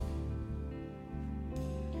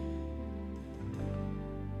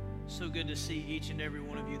So good to see each and every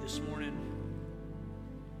one of you this morning.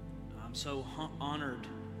 I'm so honored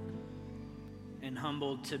and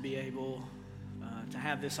humbled to be able to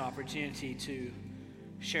have this opportunity to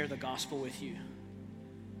share the gospel with you.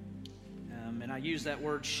 And I use that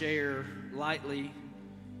word share lightly.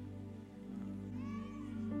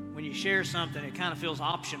 When you share something, it kind of feels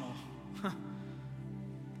optional.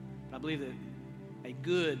 I believe that a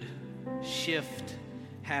good shift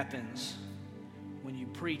happens when you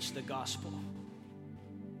preach the gospel.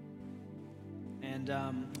 And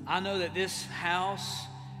I know that this house,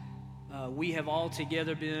 we have all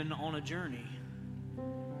together been on a journey.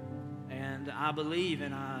 And I believe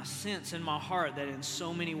and I sense in my heart that in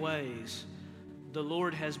so many ways, the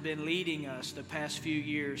Lord has been leading us the past few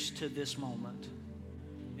years to this moment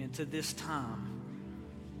and to this time.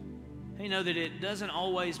 You know that it doesn't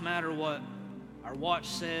always matter what our watch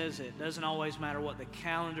says. It doesn't always matter what the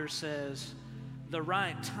calendar says. The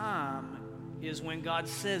right time is when God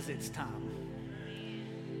says it's time.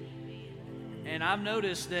 And I've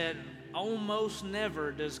noticed that almost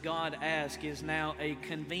never does God ask, is now a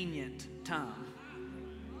convenient time?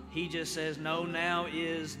 He just says, no, now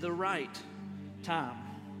is the right time.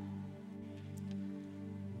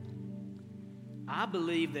 I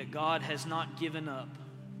believe that God has not given up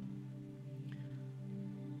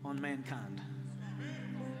on mankind.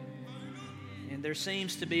 And there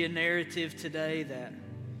seems to be a narrative today that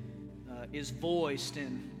is voiced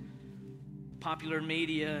in popular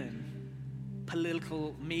media and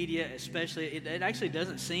political media especially. It actually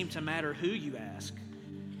doesn't seem to matter who you ask.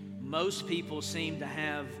 Most people seem to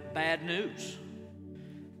have bad news.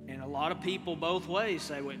 And a lot of people both ways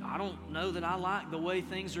say, well, I don't know that I like the way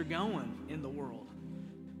things are going in the world.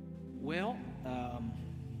 Well,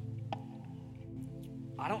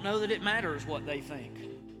 I don't know that it matters what they think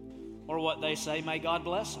or what they say. May God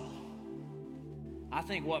bless them. I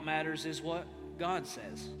think what matters is what God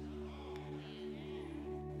says.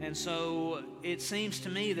 And so it seems to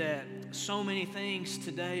me that so many things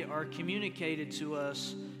today are communicated to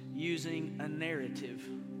us using a narrative.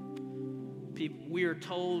 We are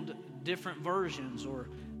told different versions or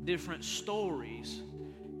different stories.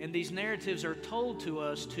 And these narratives are told to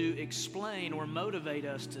us to explain or motivate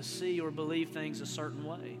us to see or believe things a certain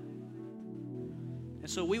way. And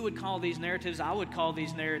so we would call these narratives, I would call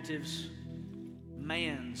these narratives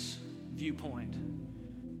man's viewpoint,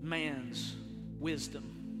 man's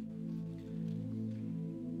wisdom.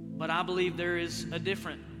 But I believe there is a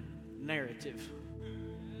different narrative.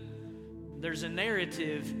 There's a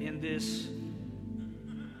narrative in this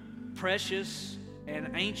precious and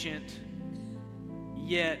ancient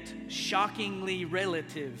yet shockingly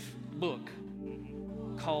relative book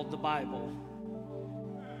called the Bible.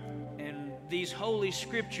 And these holy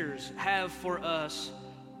scriptures have for us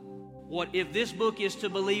what, if this book is to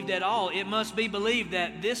be believed at all, it must be believed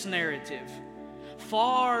that this narrative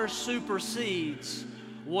far supersedes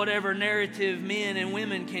whatever narrative men and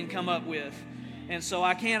women can come up with. And so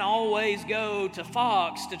I can't always go to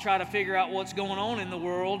Fox to try to figure out what's going on in the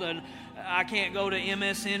world, and I can't go to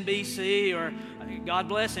MSNBC, or God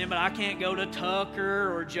bless him, but I can't go to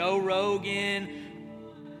Tucker or Joe Rogan.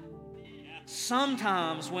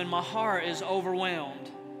 Sometimes when my heart is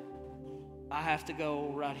overwhelmed, I have to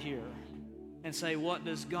go right here and say, what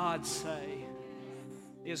does God say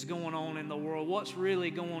is going on in the world? What's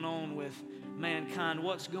really going on with mankind?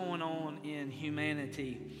 What's going on in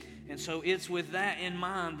humanity? And so it's with that in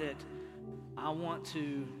mind that I want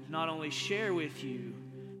to not only share with you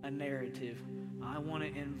a narrative, I want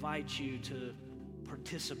to invite you to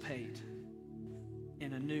participate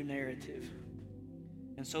in a new narrative.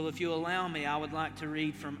 And so if you allow me, I would like to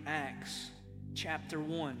read from Acts chapter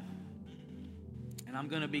 1. And I'm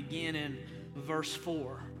going to begin in verse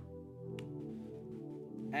 4.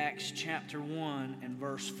 Acts chapter 1 and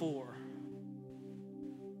verse 4.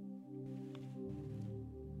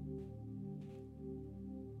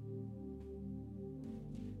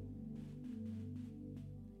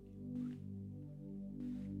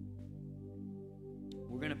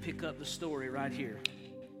 We're going to pick up the story right here.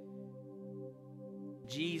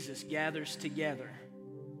 Jesus gathers together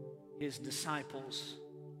his disciples,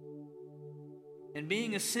 and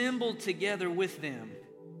being assembled together with them,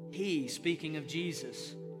 he, speaking of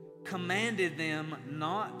Jesus, commanded them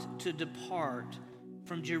not to depart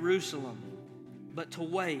from Jerusalem, but to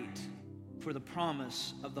wait for the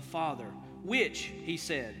promise of the Father, which, he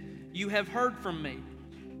said, you have heard from me.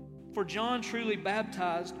 For John truly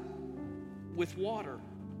baptized with water,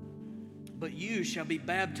 but you shall be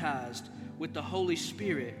baptized with the Holy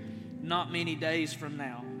Spirit not many days from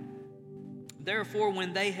now. Therefore,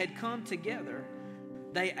 when they had come together,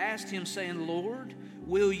 they asked him, saying, Lord,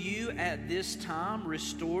 will you at this time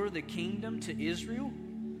restore the kingdom to Israel?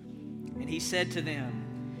 And he said to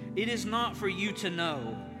them, it is not for you to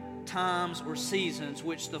know times or seasons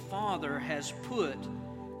which the Father has put,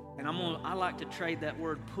 and I like to trade that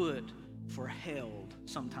word put for held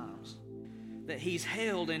sometimes, that he's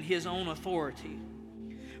held in his own authority.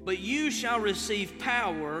 But you shall receive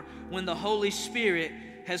power when the Holy Spirit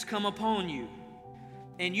has come upon you,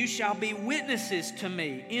 and you shall be witnesses to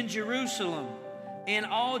me in Jerusalem and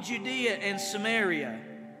all Judea and Samaria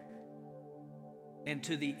and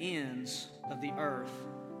to the ends of the earth.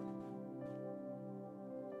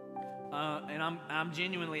 And I'm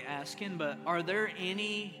genuinely asking, but are there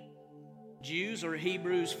any Jews or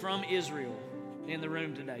Hebrews from Israel in the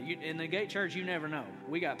room today? In the Gate Church, you never know.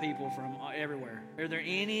 We got people from everywhere. Are there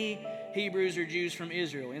any Hebrews or Jews from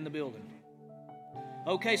Israel in the building?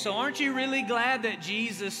 Okay, so aren't you really glad that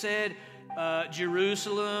Jesus said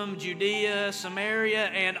Jerusalem, Judea, Samaria,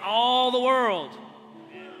 and all the world?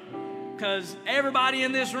 Because everybody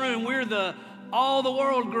in this room, we're the all the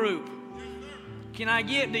world group. Can I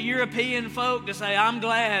get the European folk to say, I'm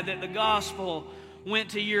glad that the gospel went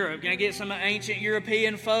to Europe? Can I get some ancient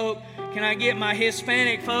European folk? Can I get my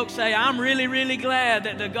Hispanic folks say, I'm really, really glad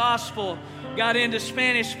that the gospel got into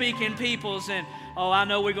Spanish-speaking peoples? And, oh, I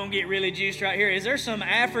know we're going to get really juiced right here. Is there some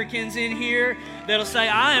Africans in here that'll say,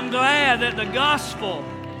 I am glad that the gospel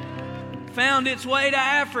found its way to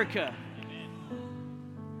Africa?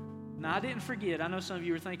 Now, I didn't forget. I know some of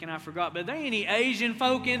you were thinking I forgot, but are there any Asian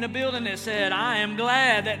folk in the building that said, I am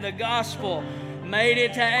glad that the gospel made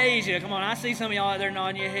it to Asia? Come on, I see some of y'all out there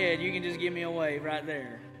nodding your head. You can just give me a wave right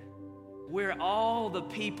there. We're all the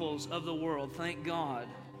peoples of the world. Thank God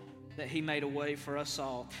that He made a way for us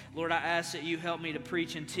all. Lord, I ask that you help me to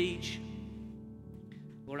preach and teach.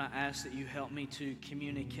 Lord, I ask that you help me to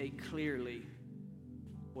communicate clearly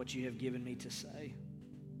what you have given me to say.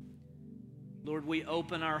 Lord, we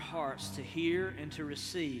open our hearts to hear and to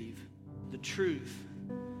receive the truth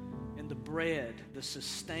and the bread, the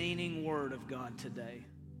sustaining word of God today.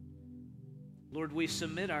 Lord, we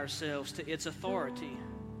submit ourselves to its authority.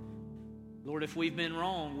 Lord, if we've been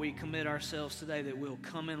wrong, we commit ourselves today that we'll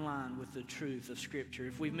come in line with the truth of Scripture.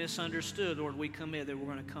 If we've misunderstood, Lord, we commit that we're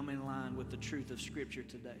going to come in line with the truth of Scripture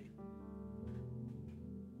today.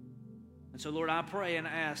 And so, Lord, I pray and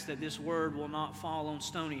ask that this word will not fall on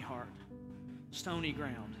stony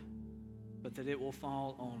ground, but that it will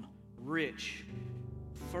fall on rich,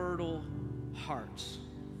 fertile hearts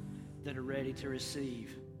that are ready to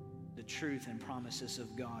receive the truth and promises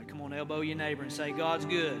of God. Come on, elbow your neighbor and say, God's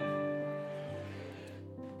good.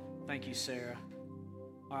 Thank you, Sarah.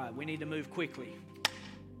 All right, we need to move quickly.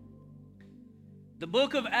 The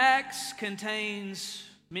book of Acts contains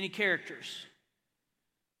many characters,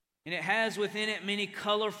 and it has within it many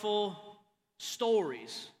colorful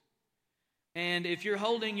stories. And if you're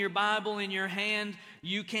holding your Bible in your hand,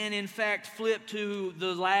 you can in fact flip to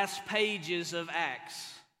the last pages of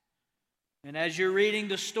Acts. And as you're reading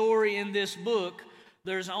the story in this book,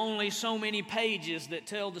 there's only so many pages that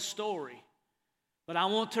tell the story. But I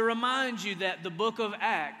want to remind you that the book of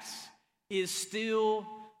Acts is still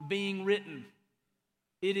being written.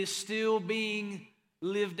 It is still being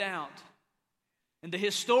lived out. And the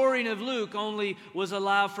historian of Luke only was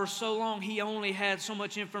alive for so long. He only had so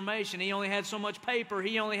much information. He only had so much paper.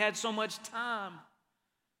 He only had so much time.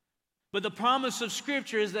 But the promise of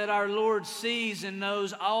Scripture is that our Lord sees and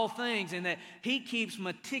knows all things, and that He keeps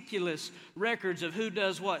meticulous records of who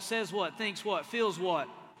does what, says what, thinks what, feels what.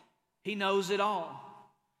 He knows it all.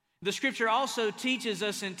 The Scripture also teaches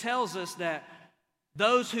us and tells us that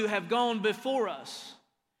those who have gone before us,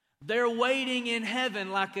 they're waiting in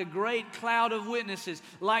heaven like a great cloud of witnesses,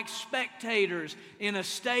 like spectators in a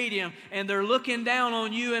stadium, and they're looking down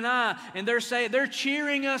on you and I, and they're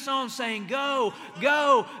cheering us on, saying, go,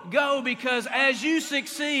 go, go, because as you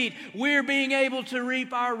succeed, we're being able to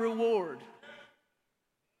reap our reward.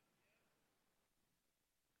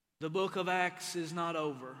 The book of Acts is not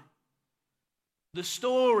over. The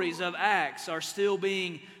stories of Acts are still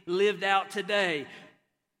being lived out today,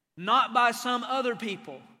 not by some other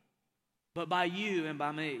people, but by you and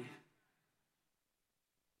by me.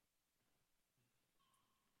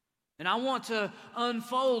 And I want to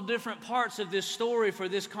unfold different parts of this story for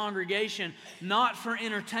this congregation, not for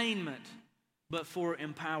entertainment, but for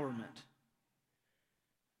empowerment.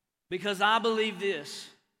 Because I believe this.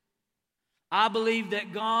 I believe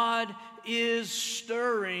that God is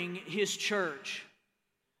stirring His church.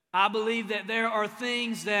 I believe that there are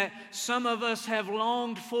things that some of us have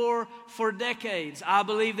longed for decades. I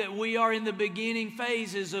believe that we are in the beginning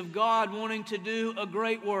phases of God wanting to do a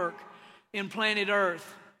great work. in planet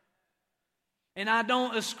Earth. And I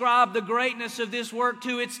don't ascribe the greatness of this work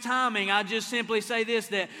to its timing. I just simply say this,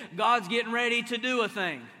 that God's getting ready to do a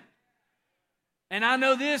thing. And I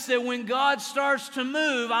know this, that when God starts to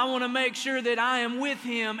move, I want to make sure that I am with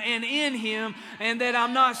Him and in Him, and that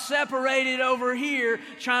I'm not separated over here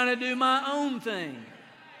trying to do my own thing.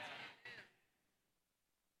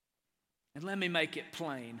 And let me make it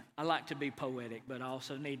plain. I like to be poetic, but I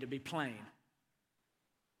also need to be plain.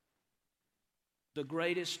 The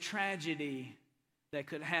greatest tragedy that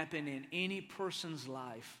could happen in any person's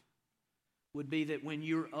life would be that when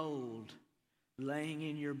you're old, laying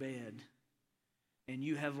in your bed, and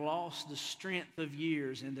you have lost the strength of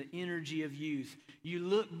years and the energy of youth, you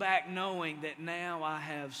look back knowing that now I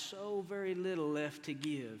have so very little left to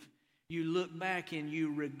give. You look back and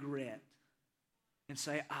you regret and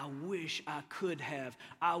say, I wish I could have.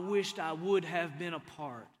 I wished I would have been a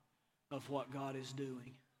part of what God is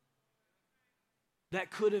doing. That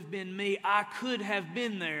could have been me. I could have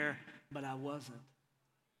been there, but I wasn't.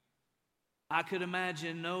 I could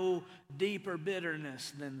imagine no deeper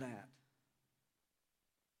bitterness than that.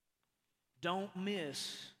 Don't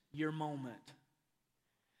miss your moment.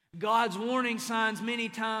 God's warning signs many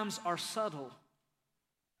times are subtle.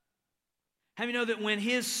 How do you know that when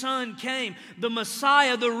His Son came, the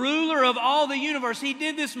Messiah, the ruler of all the universe, He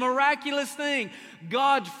did this miraculous thing.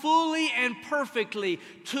 God fully and perfectly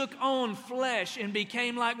took on flesh and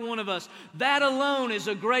became like one of us. That alone is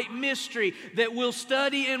a great mystery that we'll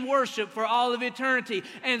study and worship for all of eternity.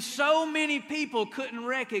 And so many people couldn't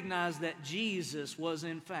recognize that Jesus was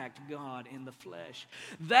in fact God in the flesh.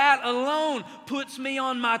 That alone puts me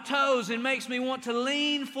on my toes and makes me want to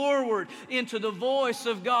lean forward into the voice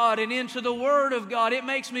of God and into the Word of God. It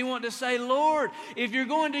makes me want to say, Lord, if you're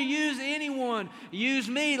going to use anyone, use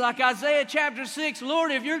me. Like Isaiah chapter 6,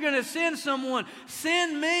 Lord, if you're going to send someone,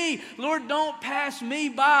 send me. Lord, don't pass me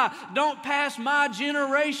by. Don't pass my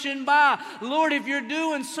generation by. Lord, if you're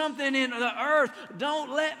doing something in the earth,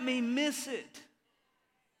 don't let me miss it.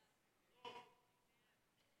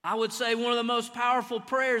 I would say one of the most powerful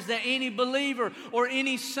prayers that any believer or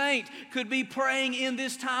any saint could be praying in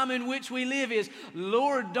this time in which we live is,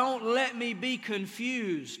 Lord, don't let me be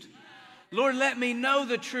confused. Lord, let me know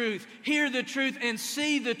the truth, hear the truth, and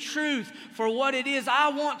see the truth for what it is. I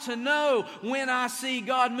want to know when I see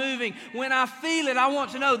God moving. When I feel it, I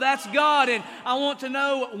want to know that's God, and I want to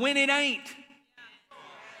know when it ain't.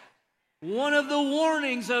 One of the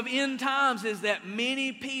warnings of end times is that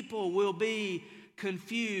many people will be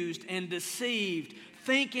confused and deceived,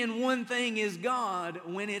 thinking one thing is God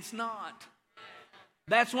when it's not.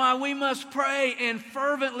 That's why we must pray and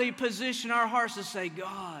fervently position our hearts to say,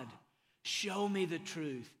 God, show me the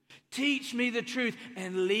truth. Teach me the truth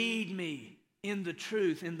and lead me in the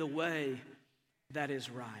truth, in the way that is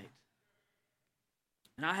right.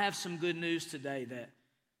 And I have some good news today that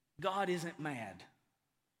God isn't mad.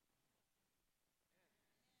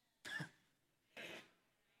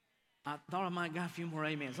 I thought I might got a few more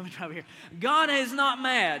amens. Let me try over here. God is not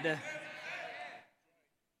mad.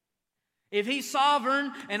 If He's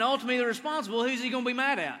sovereign and ultimately responsible, who's He going to be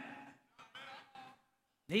mad at?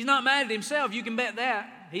 He's not mad at Himself. You can bet that.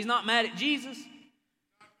 He's not mad at Jesus.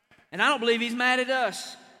 And I don't believe He's mad at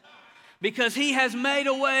us. Because He has made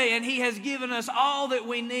a way and He has given us all that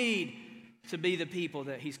we need to be the people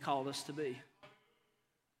that He's called us to be.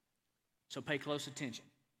 So pay close attention.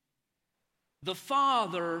 The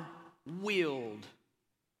Father willed.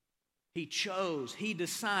 He chose. He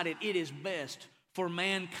decided it is best for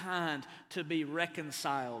mankind to be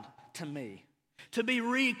reconciled to me. To be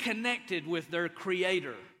reconnected with their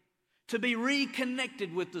Creator. To be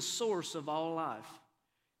reconnected with the source of all life.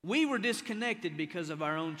 We were disconnected because of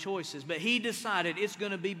our own choices, but He decided it's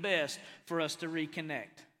going to be best for us to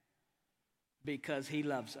reconnect because He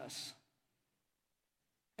loves us.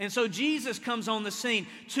 And so Jesus comes on the scene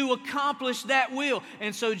to accomplish that will.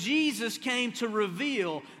 And so Jesus came to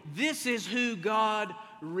reveal this is who God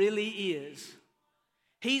really is.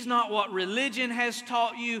 He's not what religion has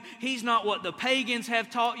taught you. He's not what the pagans have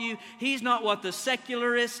taught you. He's not what the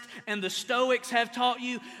secularists and the Stoics have taught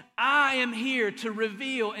you. I am here to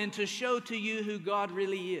reveal and to show to you who God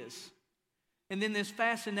really is. And then this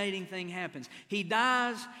fascinating thing happens. He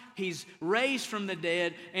dies, He's raised from the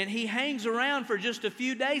dead, and He hangs around for just a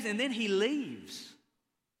few days, and then He leaves.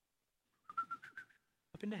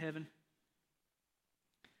 Up into heaven.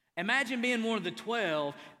 Imagine being one of the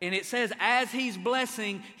 12, and it says as He's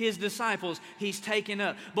blessing His disciples, He's taken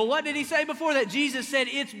up. But what did He say before that? Jesus said,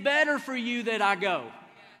 it's better for you that I go.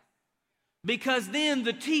 Because then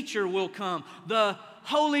the teacher will come. The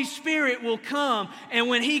Holy Spirit will come. And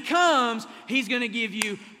when He comes, He's going to give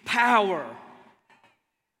you power.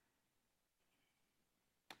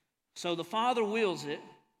 So the Father wills it,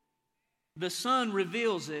 the Son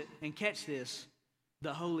reveals it, and catch this,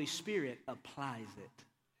 the Holy Spirit applies it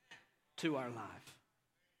to our life.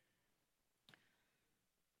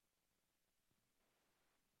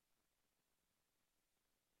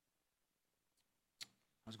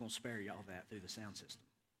 I was going to spare y'all that through the sound system.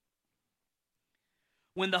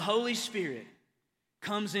 When the Holy Spirit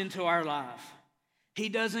comes into our life, He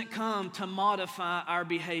doesn't come to modify our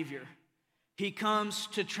behavior. He comes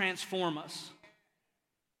to transform us.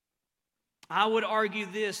 I would argue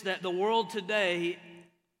this, that the world today,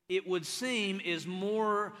 it would seem, is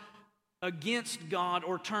more against God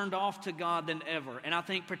or turned off to God than ever. And I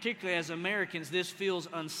think particularly as Americans, this feels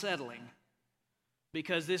unsettling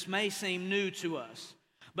because this may seem new to us.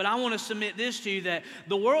 But I want to submit this to you, that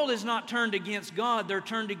the world is not turned against God, they're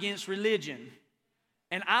turned against religion.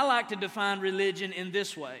 And I like to define religion in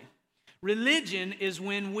this way. Religion is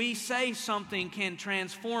when we say something can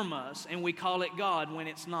transform us and we call it God when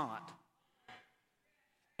it's not.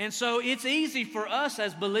 And so it's easy for us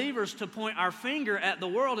as believers to point our finger at the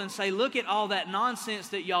world and say, look at all that nonsense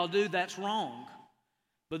that y'all do, that's wrong.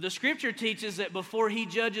 But the Scripture teaches that before He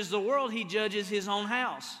judges the world, He judges His own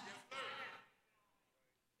house.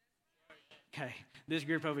 Okay, this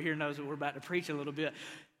group over here knows that we're about to preach a little bit.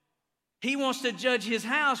 He wants to judge His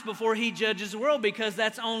house before He judges the world because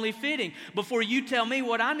that's only fitting. Before you tell me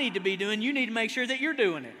what I need to be doing, you need to make sure that you're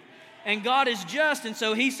doing it. And God is just, and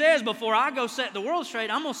so He says, before I go set the world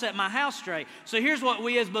straight, I'm going to set my house straight. So here's what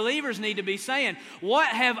we as believers need to be saying. What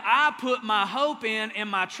have I put my hope in and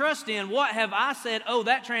my trust in? What have I said, oh,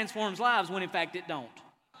 that transforms lives, when in fact it don't?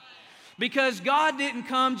 Because God didn't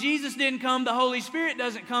come, Jesus didn't come, the Holy Spirit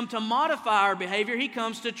doesn't come to modify our behavior. He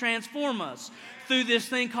comes to transform us through this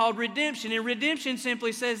thing called redemption. And redemption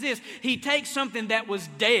simply says this: He takes something that was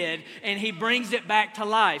dead and He brings it back to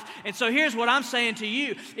life. And so here's what I'm saying to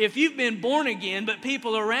you. If you've been born again, but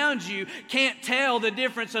people around you can't tell the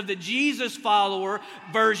difference of the Jesus follower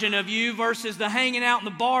version of you versus the hanging out in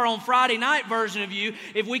the bar on Friday night version of you,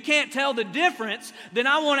 if we can't tell the difference, then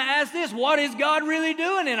I want to ask this: what is God really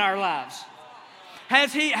doing in our lives?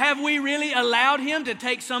 Have we really allowed Him to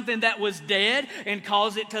take something that was dead and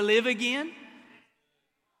cause it to live again?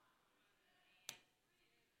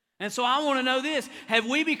 And so I want to know this: have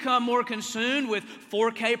we become more consumed with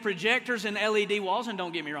 4K projectors and LED walls? And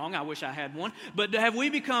don't get me wrong, I wish I had one. But have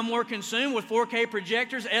we become more consumed with 4K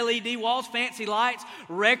projectors, LED walls, fancy lights,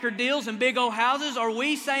 record deals, and big old houses? Are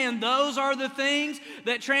we saying those are the things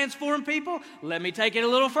that transform people? Let me take it a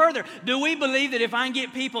little further. Do we believe that if I can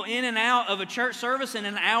get people in and out of a church service in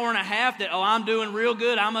an hour and a half, that, oh, I'm doing real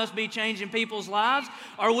good, I must be changing people's lives?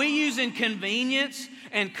 Are we using convenience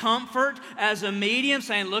and comfort as a medium,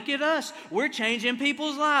 saying, look at us, we're changing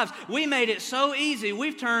people's lives? We made it so easy.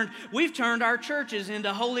 We've turned our churches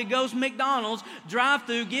into Holy Ghost McDonald's,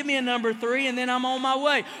 drive-through, give me a number 3, and then I'm on my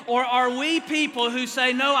way. Or are we people who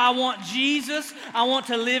say, no, I want Jesus, I want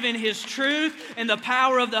to live in His truth and the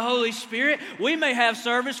power of the Holy Spirit? We may have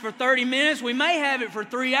service for 30 minutes, we may have it for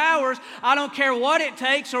 3 hours. I don't care what it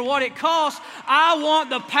takes or what it costs. I want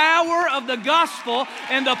the power of the gospel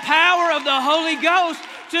and the power of the Holy Ghost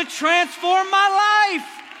to transform my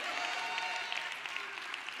life.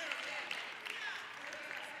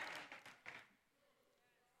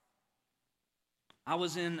 I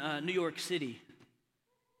was in New York City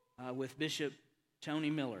with Bishop Tony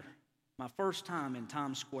Miller, my first time in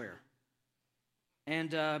Times Square.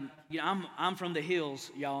 And I'm from the hills,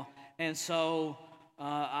 y'all, and so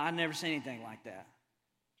I never seen anything like that.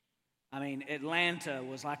 I mean, Atlanta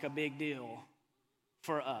was like a big deal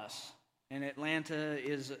for us. And Atlanta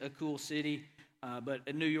is a cool city,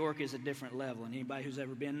 but New York is a different level. And anybody who's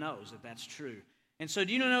ever been knows that that's true. And so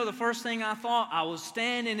do you know the first thing I thought? I was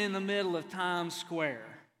standing in the middle of Times Square.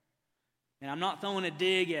 And I'm not throwing a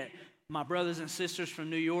dig at my brothers and sisters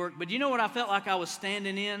from New York, but you know what I felt like I was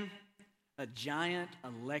standing in? A giant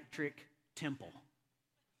electric temple.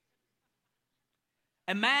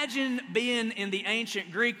 Imagine being in the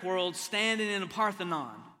ancient Greek world, standing in a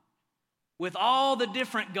Parthenon with all the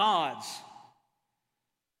different gods.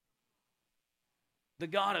 The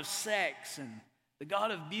god of sex and the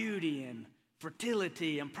god of beauty and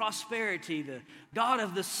fertility and prosperity, the god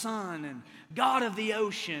of the sun and god of the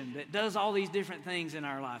ocean that does all these different things in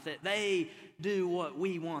our life, that they do what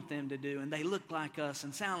we want them to do, and they look like us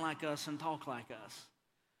and sound like us and talk like us.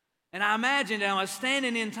 And I imagined I was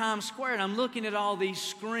standing in Times Square and I'm looking at all these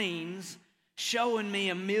screens showing me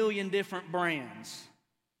a million different brands.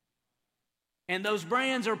 And those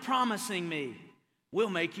brands are promising me,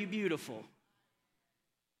 we'll make you beautiful.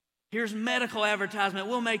 Here's medical advertisement.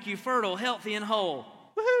 We'll make you fertile, healthy, and whole.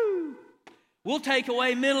 Woohoo! We'll take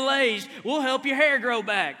away middle age. We'll help your hair grow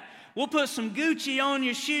back. We'll put some Gucci on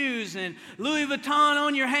your shoes and Louis Vuitton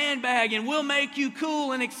on your handbag, and we'll make you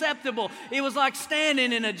cool and acceptable. It was like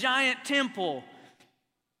standing in a giant temple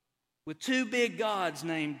with two big gods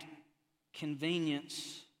named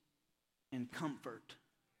convenience and comfort.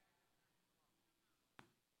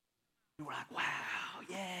 And we're like, wow,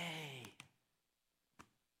 yay.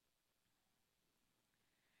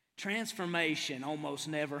 Transformation almost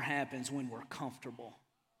never happens when we're comfortable.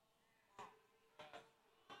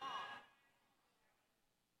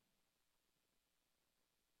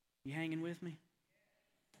 You hanging with me?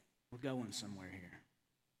 We're going somewhere here.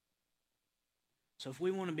 So if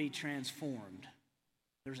we want to be transformed,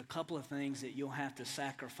 there's a couple of things that you'll have to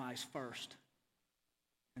sacrifice first,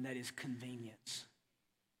 and that is convenience.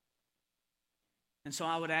 And so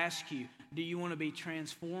I would ask you, do you want to be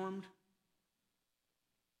transformed?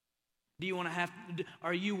 Do you want to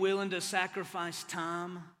are you willing to sacrifice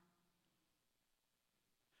time?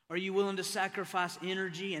 Are you willing to sacrifice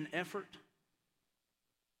energy and effort?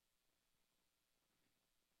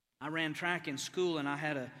 I ran track in school, and I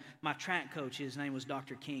had my track coach, his name was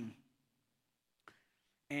Dr. King.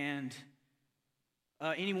 And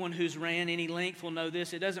anyone who's ran any length will know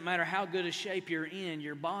this. It doesn't matter how good a shape you're in,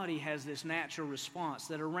 your body has this natural response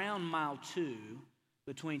that around mile 2,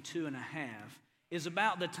 between 2.5, is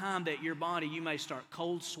about the time that your body, you may start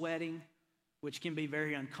cold sweating, which can be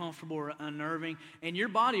very uncomfortable or unnerving, and your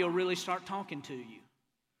body will really start talking to you.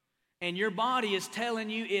 And your body is telling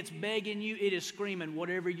you, it's begging you, it is screaming,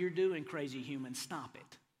 whatever you're doing, crazy human, stop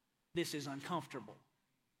it. This is uncomfortable.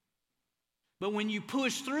 But when you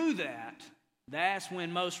push through that, that's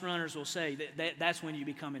when most runners will say that's when you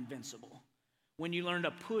become invincible. When you learn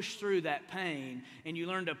to push through that pain and you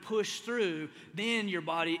learn to push through, then your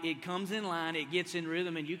body, it comes in line, it gets in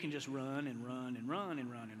rhythm, and you can just run and run and run and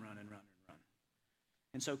run and run and run.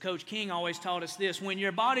 And so Coach King always taught us this. When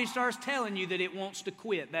your body starts telling you that it wants to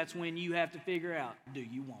quit, that's when you have to figure out, do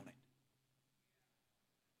you want it?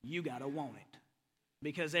 You got to want it.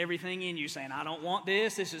 Because everything in you saying, I don't want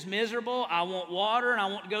this is miserable, I want water, and I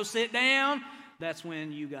want to go sit down, that's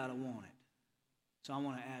when you got to want it. So I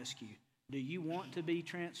want to ask you, do you want to be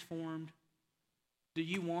transformed? Do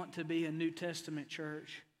you want to be a New Testament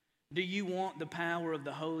church? Do you want the power of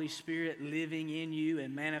the Holy Spirit living in you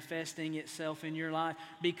and manifesting itself in your life?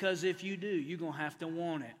 Because if you do, you're going to have to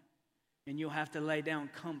want it. And you'll have to lay down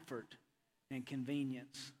comfort and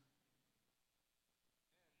convenience.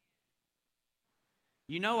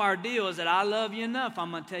 You know our deal is that I love you enough,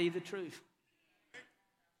 I'm going to tell you the truth.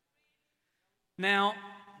 Now,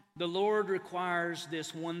 the Lord requires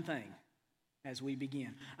this one thing as we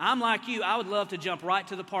begin. I'm like you, I would love to jump right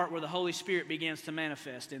to the part where the Holy Spirit begins to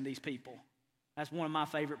manifest in these people. That's one of my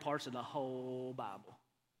favorite parts of the whole Bible.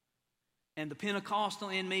 And the Pentecostal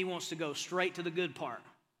in me wants to go straight to the good part.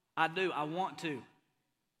 I do, I want to.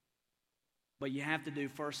 But you have to do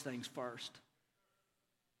first things first.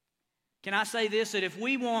 Can I say this, that if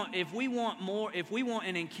we want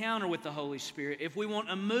an encounter with the Holy Spirit, if we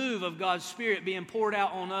want a move of God's Spirit being poured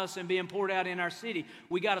out on us and being poured out in our city,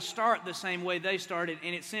 we got to start the same way they started,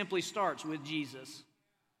 and it simply starts with Jesus.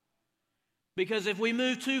 Because if we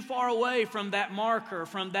move too far away from that marker,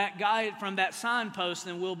 from that guide, from that signpost,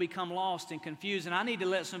 then we'll become lost and confused. And I need to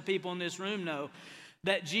let some people in this room know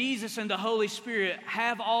that Jesus and the Holy Spirit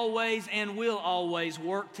have always and will always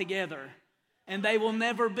work together. And they will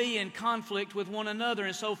never be in conflict with one another.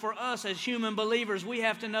 And so for us as human believers, we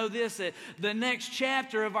have to know this, that the next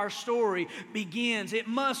chapter of our story begins. It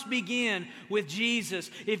must begin with Jesus.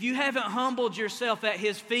 If you haven't humbled yourself at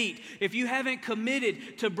His feet, if you haven't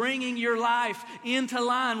committed to bringing your life into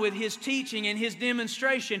line with His teaching and His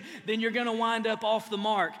demonstration, then you're going to wind up off the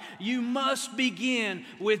mark. You must begin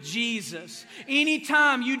with Jesus.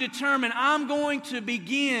 Anytime you determine, I'm going to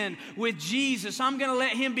begin with Jesus, I'm going to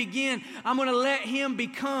let Him begin, I'm going to let Him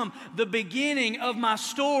become the beginning of my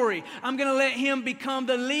story, I'm going to let Him become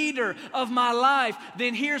the leader of my life,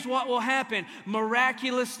 then here's what will happen.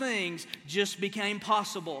 Miraculous things just became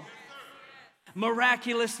possible.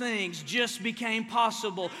 Miraculous things just became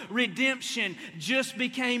possible. Redemption just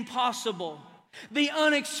became possible. The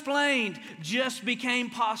unexplained just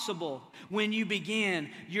became possible when you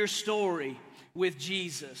begin your story with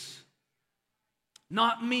Jesus.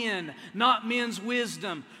 Not men, not men's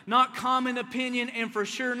wisdom, not common opinion, and for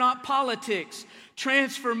sure not politics.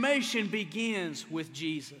 Transformation begins with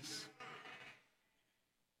Jesus.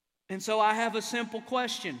 And so I have a simple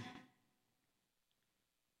question.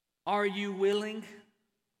 Are you willing?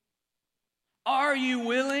 Are you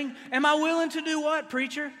willing? Am I willing to do what,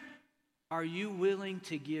 preacher? Are you willing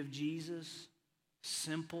to give Jesus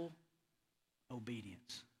simple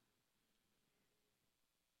obedience?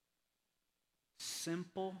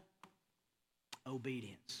 Simple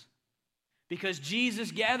obedience. Because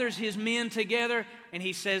Jesus gathers his men together and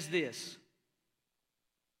he says this: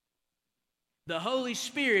 the Holy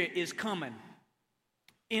Spirit is coming.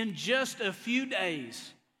 In just a few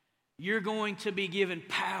days, you're going to be given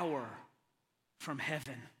power from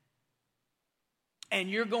heaven. And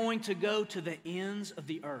you're going to go to the ends of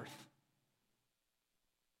the earth.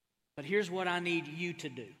 But here's what I need you to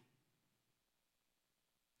do.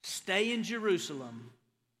 Stay in Jerusalem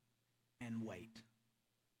and wait.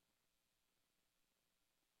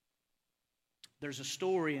 There's a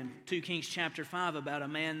story in 2 Kings chapter 5 about a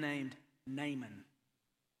man named Naaman.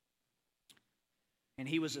 And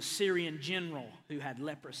he was a Syrian general who had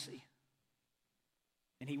leprosy.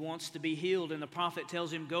 And he wants to be healed, and the prophet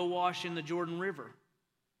tells him, go wash in the Jordan River.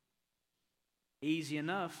 Easy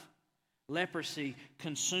enough. Leprosy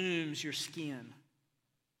consumes your skin.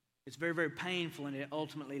 It's very, very painful, and it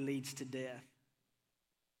ultimately leads to death.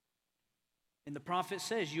 And the prophet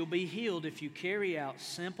says you'll be healed if you carry out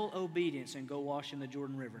simple obedience and go wash in the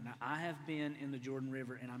Jordan River. Now, I have been in the Jordan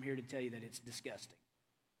River, and I'm here to tell you that it's disgusting.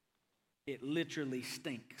 It literally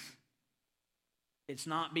stinks. It's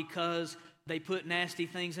not because they put nasty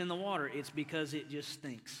things in the water. It's because it just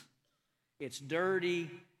stinks. It's dirty.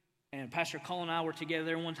 And Pastor Cole and I were together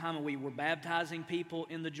there one time, and we were baptizing people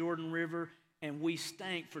in the Jordan River, and we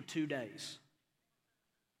stank for 2 days.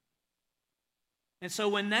 And so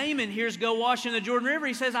when Naaman hears go wash in the Jordan River,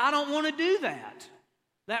 he says, I don't want to do that.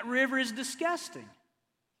 That river is disgusting.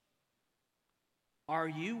 Are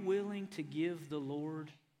you willing to give the Lord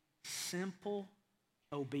simple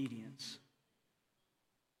obedience?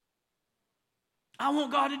 I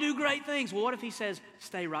want God to do great things. Well, what if he says,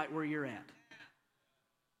 stay right where you're at?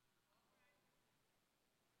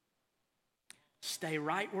 Stay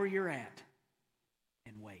right where you're at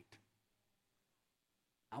and wait.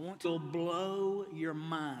 I want to blow your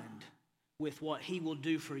mind with what he will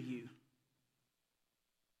do for you.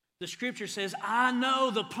 The scripture says, I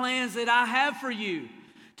know the plans that I have for you,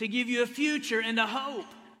 to give you a future and a hope.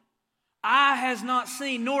 Eye has not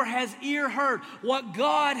seen, nor has ear heard what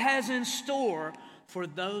God has in store for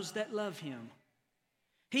those that love him.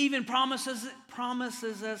 He even promises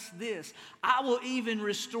us this: I will even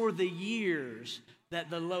restore the years that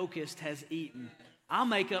the locust has eaten. I'll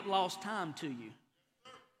make up lost time to you.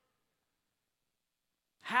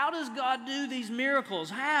 How does God do these miracles?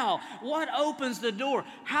 How? What opens the door?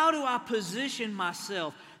 How do I position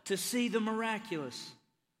myself to see the miraculous?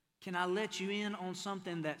 Can I let you in on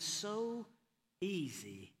something that's so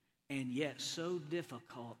easy and yet so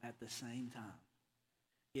difficult at the same time?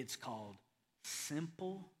 It's called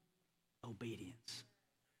simple obedience.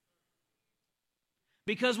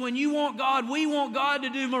 Because when you want God, we want God to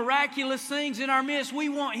do miraculous things in our midst. We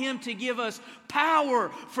want him to give us power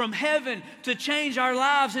from heaven to change our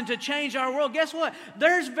lives and to change our world. Guess what?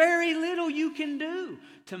 There's very little you can do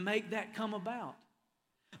to make that come about.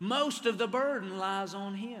 Most of the burden lies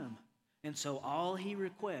on him. And so all he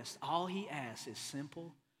requests, all he asks is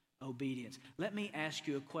simple obedience. Let me ask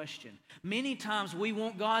you a question. Many times we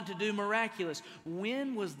want God to do miraculous.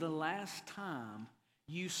 When was the last time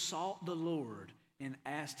you sought the Lord and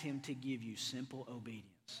asked him to give you simple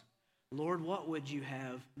obedience? Lord, what would you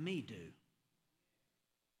have me do?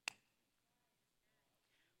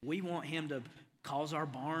 We want him to cause our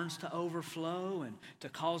barns to overflow and to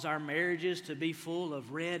cause our marriages to be full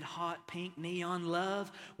of red, hot, pink, neon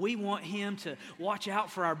love. We want him to watch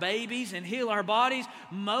out for our babies and heal our bodies.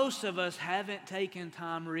 Most of us haven't taken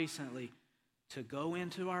time recently to go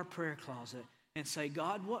into our prayer closet and say,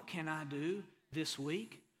 God, what can I do this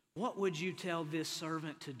week? What would you tell this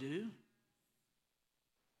servant to do?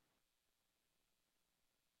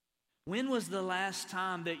 When was the last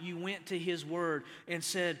time that you went to his word and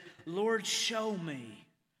said, Lord, show me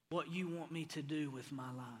what you want me to do with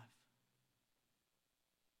my life?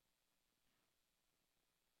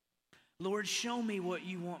 Lord, show me what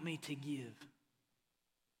you want me to give.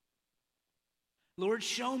 Lord,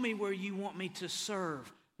 show me where you want me to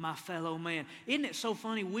serve my fellow man. Isn't it so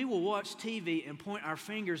funny? We will watch TV and point our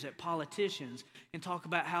fingers at politicians and talk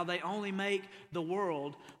about how they only make the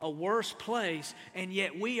world a worse place, and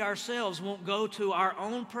yet we ourselves won't go to our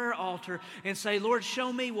own prayer altar and say, Lord,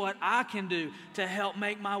 show me what I can do to help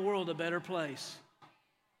make my world a better place.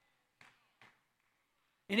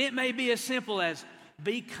 And it may be as simple as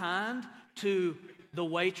be kind to the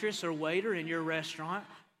waitress or waiter in your restaurant.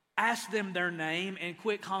 Ask them their name and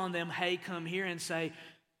quit calling them, hey, come here, and say,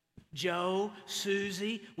 Joe,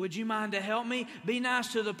 Susie, would you mind to help me? Be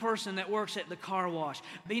nice to the person that works at the car wash.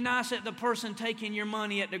 Be nice at the person taking your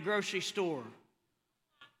money at the grocery store.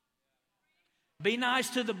 Be nice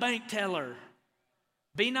to the bank teller.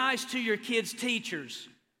 Be nice to your kids' teachers.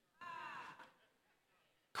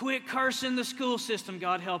 Quit cursing the school system,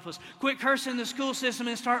 God help us. Quit cursing the school system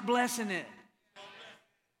and start blessing it.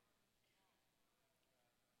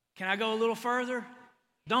 Can I go a little further?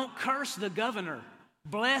 Don't curse the governor.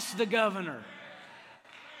 Bless the governor.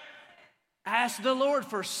 Ask the Lord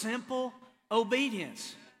for simple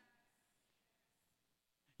obedience.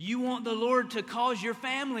 You want the Lord to cause your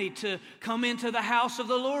family to come into the house of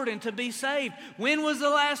the Lord and to be saved. When was the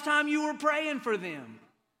last time you were praying for them?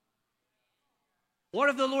 What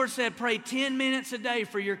if the Lord said, pray 10 minutes a day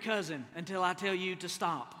for your cousin until I tell you to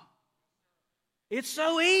stop? It's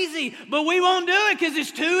so easy, but we won't do it because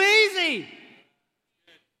it's too easy.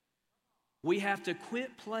 We have to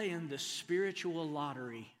quit playing the spiritual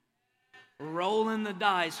lottery, rolling the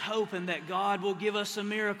dice, hoping that God will give us a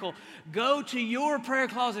miracle. Go to your prayer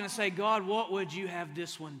closet and say, God, what would you have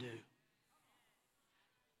this one do?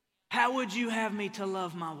 How would you have me to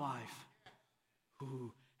love my wife?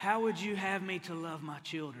 Ooh. How would you have me to love my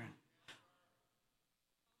children?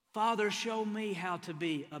 Father, show me how to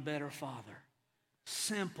be a better father.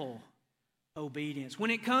 Simple obedience. When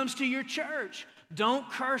it comes to your church, don't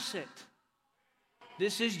curse it.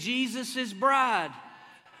 This is Jesus' bride.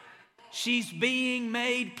 She's being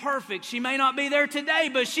made perfect. She may not be there today,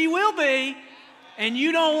 but she will be. And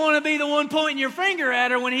you don't want to be the one pointing your finger at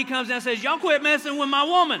her when he comes down and says, y'all quit messing with my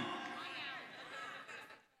woman.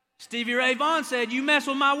 Stevie Ray Vaughan said, you mess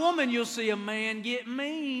with my woman, you'll see a man get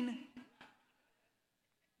mean.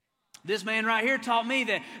 This man right here taught me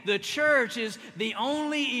that the church is the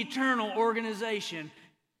only eternal organization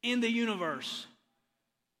in the universe.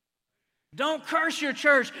 Don't curse your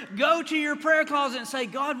church. Go to your prayer closet and say,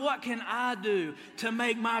 God, what can I do to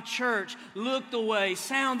make my church look the way,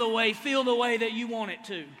 sound the way, feel the way that you want it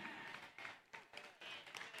to? Does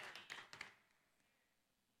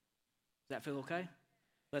that feel okay?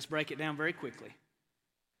 Let's break it down very quickly.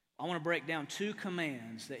 I want to break down 2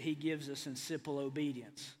 commands that he gives us in simple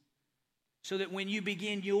obedience, so that when you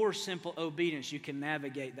begin your simple obedience, you can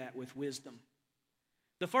navigate that with wisdom.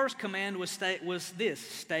 The first command was this: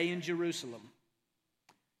 stay in Jerusalem.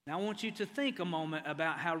 Now I want you to think a moment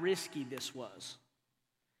about how risky this was.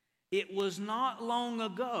 It was not long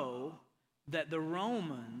ago that the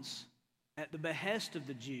Romans, at the behest of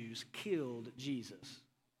the Jews, killed Jesus,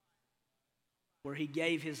 where he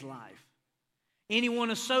gave his life.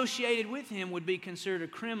 Anyone associated with him would be considered a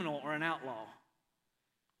criminal or an outlaw,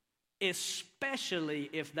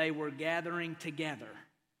 especially if they were gathering together.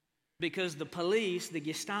 Because the police, the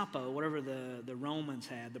Gestapo, whatever the Romans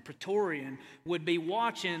had, the Praetorian, would be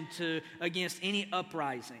watching against any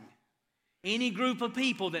uprising, any group of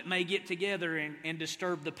people that may get together and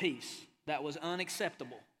disturb the peace. That was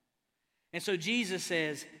unacceptable. And so Jesus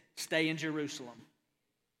says, stay in Jerusalem.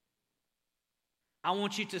 I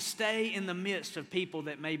want you to stay in the midst of people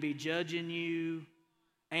that may be judging you,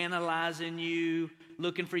 analyzing you,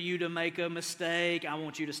 looking for you to make a mistake. I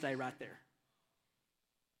want you to stay right there.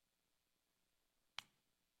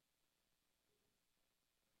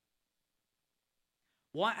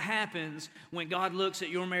 What happens when God looks at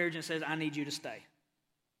your marriage and says, I need you to stay?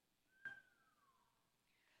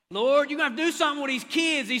 Lord, you're going to have to do something with these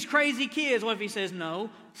kids, these crazy kids. What if he says, no,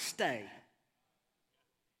 stay.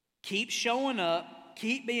 Keep showing up.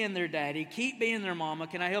 Keep being their daddy. Keep being their mama.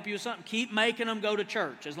 Can I help you with something? Keep making them go to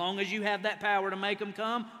church. As long as you have that power to make them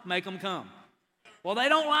come, make them come. Well, they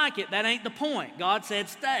don't like it. That ain't the point. God said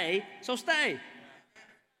stay, so stay.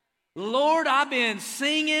 Lord, I've been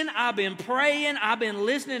singing, I've been praying, I've been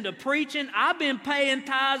listening to preaching, I've been paying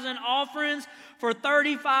tithes and offerings for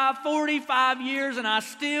 35, 45 years, and I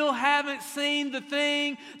still haven't seen the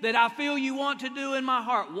thing that I feel you want to do in my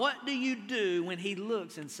heart. What do you do when he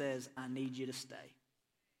looks and says, I need you to stay?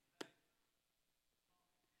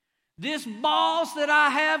 This boss that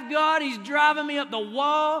I have, God, he's driving me up the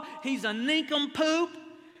wall. He's a nincompoop.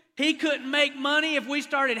 He couldn't make money if we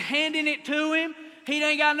started handing it to him. He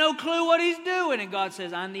ain't got no clue what he's doing. And God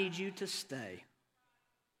says, I need you to stay.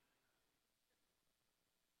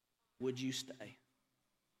 Would you stay?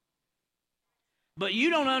 But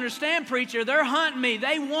you don't understand, preacher. They're hunting me.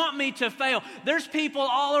 They want me to fail. There's people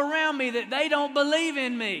all around me that they don't believe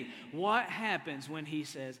in me. What happens when he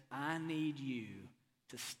says, I need you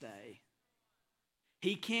to stay?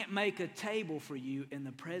 He can't make a table for you in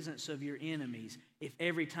the presence of your enemies if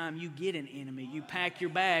every time you get an enemy, you pack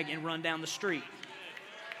your bag and run down the street.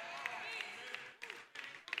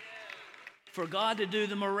 For God to do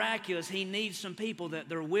the miraculous, He needs some people that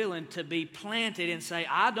they're willing to be planted and say,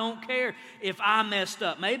 I don't care if I messed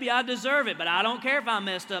up. Maybe I deserve it, but I don't care if I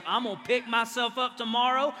messed up. I'm going to pick myself up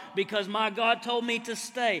tomorrow because my God told me to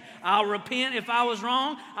stay. I'll repent if I was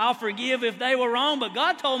wrong. I'll forgive if they were wrong, but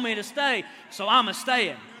God told me to stay, so I'm a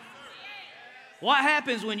staying. What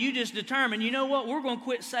happens when you just determine, you know what, we're going to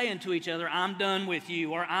quit saying to each other, I'm done with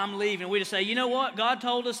you, or I'm leaving. We just say, you know what, God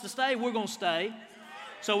told us to stay, we're going to stay.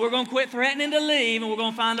 So we're going to quit threatening to leave, and we're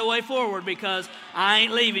going to find a way forward because I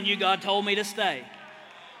ain't leaving you. God told me to stay.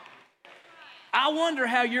 I wonder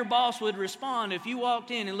how your boss would respond if you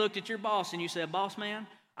walked in and looked at your boss and you said, boss man,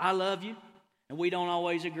 I love you, and we don't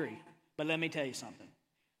always agree. But let me tell you something.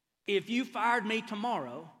 If you fired me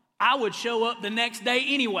tomorrow, I would show up the next day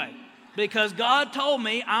anyway because God told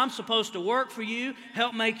me I'm supposed to work for you,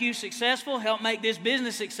 help make you successful, help make this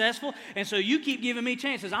business successful, and so you keep giving me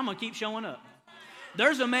chances. I'm going to keep showing up.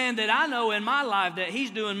 There's a man that I know in my life that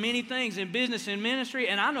he's doing many things in business and ministry,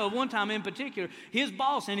 and I know one time in particular, his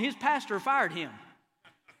boss and his pastor fired him.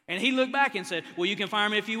 And he looked back and said, well, you can fire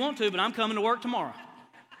me if you want to, but I'm coming to work tomorrow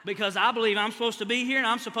because I believe I'm supposed to be here and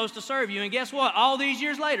I'm supposed to serve you. And guess what? All these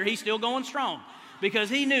years later, he's still going strong because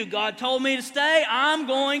he knew God told me to stay, I'm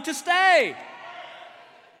going to stay.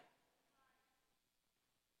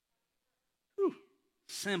 Whew.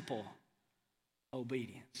 Simple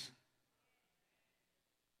obedience.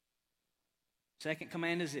 Second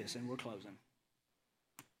command is this, and we're closing.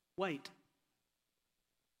 Wait.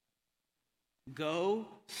 Go,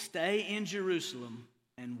 stay in Jerusalem,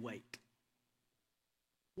 and wait.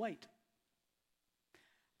 Wait.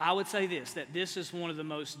 I would say this, that this is one of the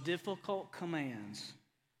most difficult commands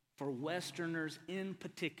for Westerners in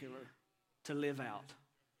particular to live out.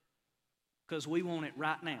 Because we want it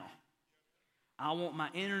right now. I want my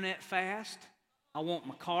internet fast. I want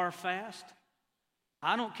my car fast.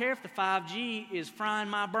 I don't care if the 5G is frying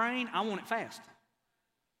my brain. I want it fast.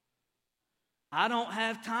 I don't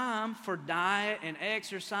have time for diet and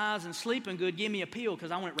exercise and sleeping good. Give me a pill because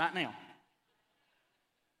I want it right now.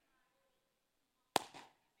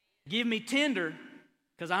 Give me Tinder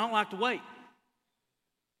because I don't like to wait.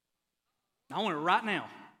 I want it right now.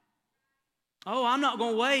 Oh, I'm not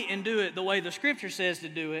going to wait and do it the way the Scripture says to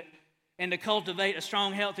do it and to cultivate a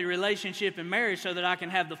strong, healthy relationship in marriage so that I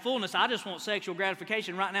can have the fullness. I just want sexual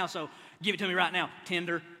gratification right now, so give it to me right now.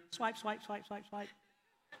 Tinder. Swipe, swipe, swipe, swipe, swipe.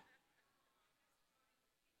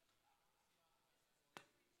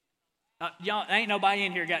 Y'all, ain't nobody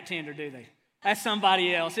in here got Tinder, do they? That's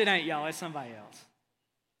somebody else. It ain't y'all. It's somebody else.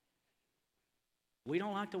 We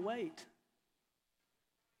don't like to wait.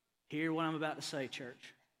 Hear what I'm about to say,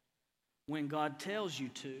 church. When God tells you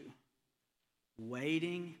to,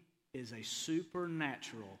 waiting is a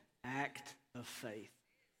supernatural act of faith.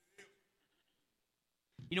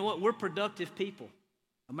 You know what? We're productive people.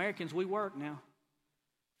 Americans, we work now.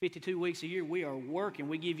 52 weeks a year, we are working.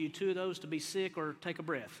 We give you 2 of those to be sick or take a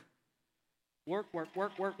breath. Work, work,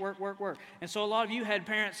 work, work, work, work, work. And so a lot of you had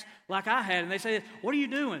parents like I had, and they say, what are you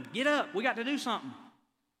doing? Get up. We got to do something.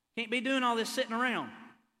 Can't be doing all this sitting around.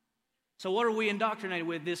 So what are we indoctrinated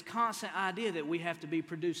with? This constant idea that we have to be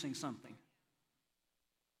producing something.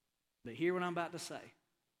 But hear what I'm about to say.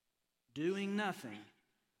 Doing nothing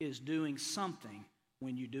is doing something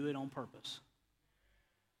when you do it on purpose.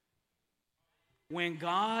 When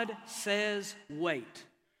God says wait,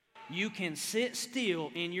 you can sit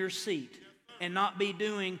still in your seat and not be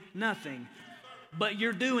doing nothing, but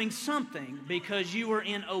you're doing something because you are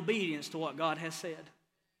in obedience to what God has said.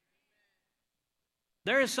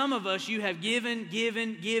 There is some of us, you have given,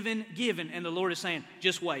 and the Lord is saying,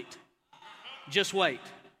 just wait. Just wait.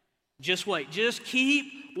 Just wait. Just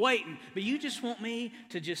keep waiting. But you just want me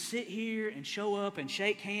to just sit here and show up and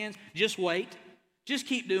shake hands. Just wait. Just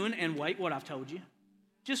keep doing and wait what I've told you.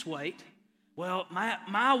 Just wait. Well,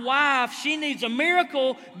 my wife, she needs a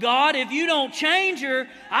miracle. God, if you don't change her,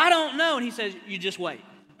 I don't know. And he says, you just wait.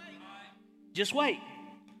 Just wait.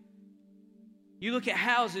 You look at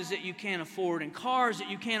houses that you can't afford and cars that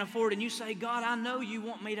you can't afford, and you say, God, I know you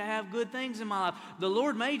want me to have good things in my life. The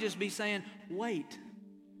Lord may just be saying, wait.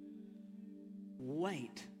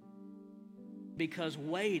 Wait. Because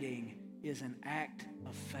waiting is an act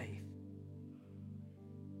of faith.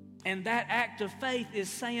 And that act of faith is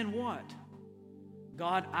saying what?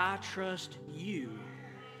 God, I trust you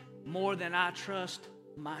more than I trust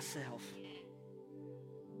myself.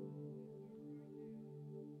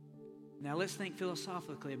 Now let's think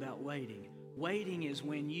philosophically about waiting. Waiting is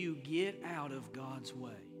when you get out of God's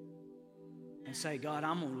way and say, God,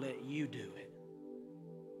 I'm going to let you do it.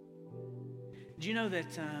 Do you know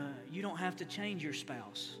that you don't have to change your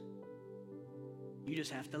spouse? You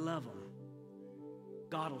just have to love them.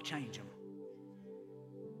 God will change them.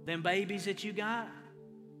 Them babies that you got,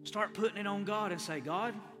 start putting it on God and say,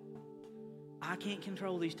 God, I can't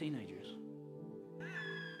control these teenagers,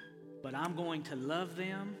 but I'm going to love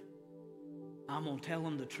them. I'm going to tell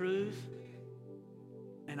them the truth.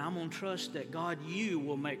 And I'm going to trust that, God, you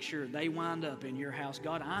will make sure they wind up in your house.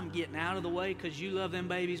 God, I'm getting out of the way because you love them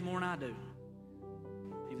babies more than I do.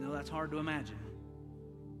 Even though that's hard to imagine.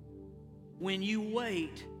 When you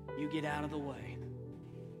wait, you get out of the way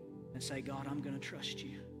and say, God, I'm going to trust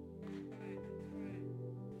you.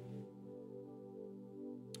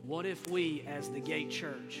 What if we, as the Gate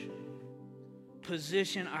Church,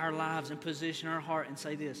 position our lives and position our heart and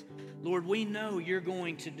say this, Lord, we know you're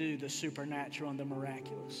going to do the supernatural and the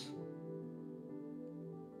miraculous.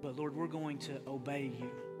 But Lord, we're going to obey you.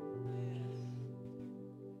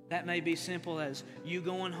 That may be simple as you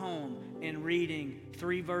going home and reading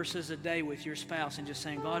 3 verses a day with your spouse and just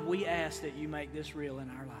saying, God, we ask that you make this real in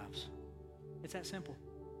our lives. It's that simple.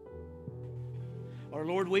 Or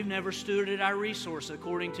Lord, we've never stewarded our resource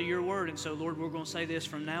according to your word. And so Lord, we're going to say this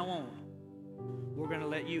from now on. We're going to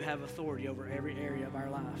let you have authority over every area of our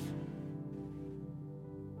life.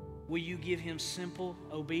 Will you give him simple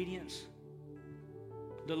obedience?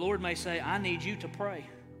 The Lord may say, I need you to pray.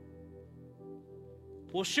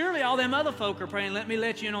 Well, surely all them other folk are praying. Let me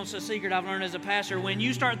let you in on a secret I've learned as a pastor. When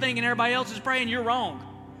you start thinking everybody else is praying, you're wrong.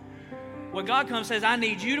 When God comes and says, I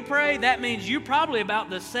need you to pray, that means you're probably about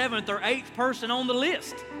the 7th or 8th person on the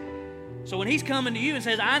list. So when he's coming to you and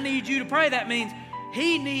says, I need you to pray, that means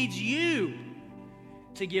he needs you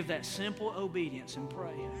to give that simple obedience and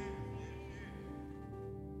pray.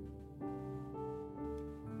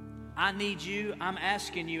 I need you, I'm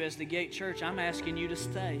asking you as the Gate Church, I'm asking you to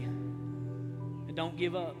stay. And don't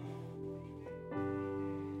give up.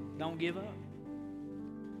 Don't give up.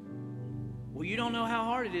 Well, you don't know how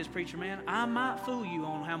hard it is, preacher man. I might fool you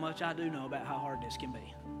on how much I do know about how hard this can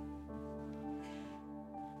be.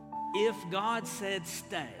 If God said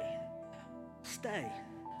stay, stay.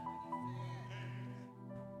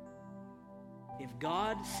 If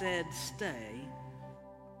God said stay,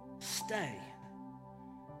 stay.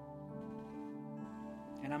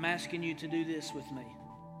 And I'm asking you to do this with me.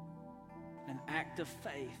 An act of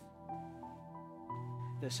faith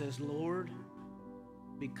that says, Lord,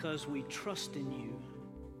 because we trust in you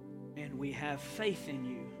and we have faith in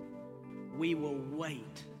you, we will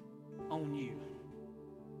wait on you.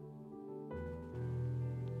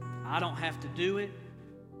 I don't have to do it.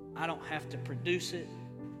 I don't have to produce it.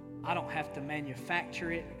 I don't have to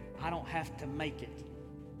manufacture it. I don't have to make it.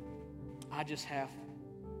 I just have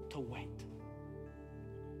to wait.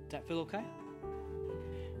 Does that feel okay?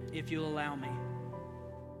 If you'll allow me.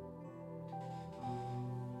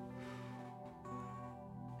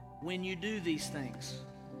 When you do these things,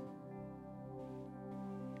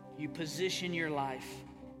 you position your life,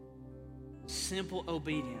 simple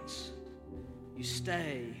obedience. You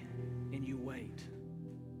stay and you wait.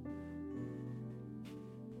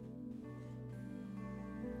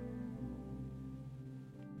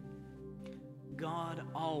 God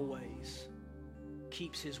always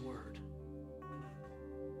keeps his word.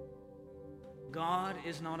 God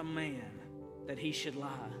is not a man that he should lie,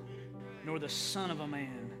 nor the son of a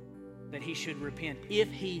man that he should repent. If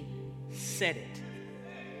he said it,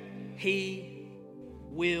 he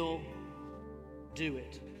will do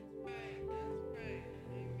it.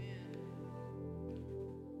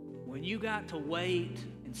 When you got to wait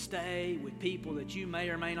and stay with people that you may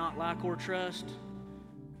or may not like or trust,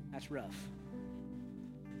 that's rough.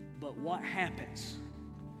 But what happens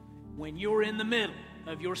when you're in the middle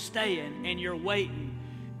of your staying and you're waiting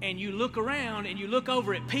and you look around and you look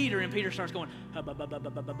over at Peter and Peter starts going,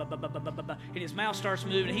 and his mouth starts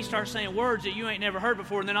moving and he starts saying words that you ain't never heard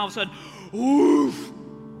before, and then all of a sudden, oof,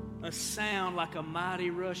 a sound like a mighty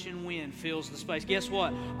rushing wind fills the space. Guess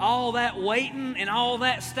what? All that waiting and all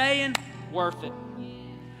that staying, worth it.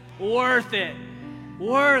 Worth it.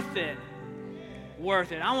 Worth it.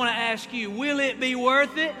 Worth it. I want to ask you, will it be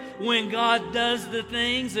worth it when God does the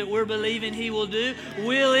things that we're believing he will do?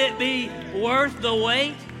 Will it be worth the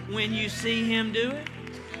wait when you see him do it?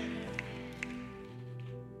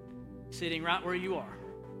 Sitting right where you are.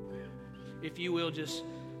 If you will just,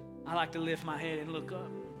 I like to lift my head and look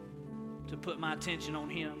up to put my attention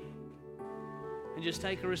on him. And just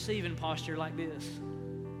take a receiving posture like this.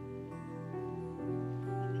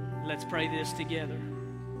 Let's pray this together.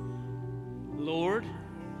 Lord,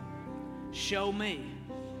 show me,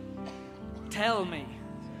 tell me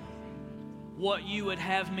what you would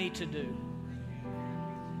have me to do.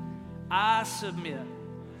 I submit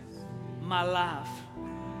my life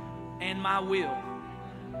and my will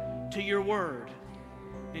to your word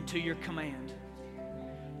and to your command.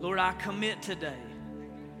 Lord, I commit today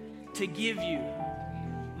to give you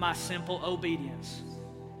my simple obedience.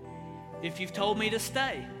 If you've told me to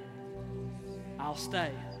stay, I'll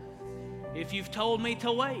stay. If you've told me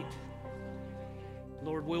to wait,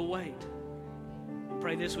 Lord, we'll wait.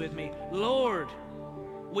 Pray this with me. Lord,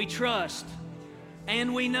 we trust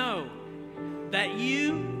and we know that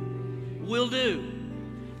you will do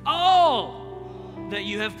all that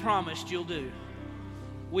you have promised you'll do.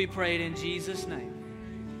 We pray it in Jesus' name.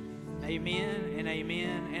 Amen and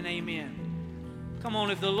amen and amen. Come on,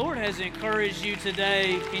 if the Lord has encouraged you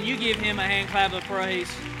today, can you give him a hand clap of praise?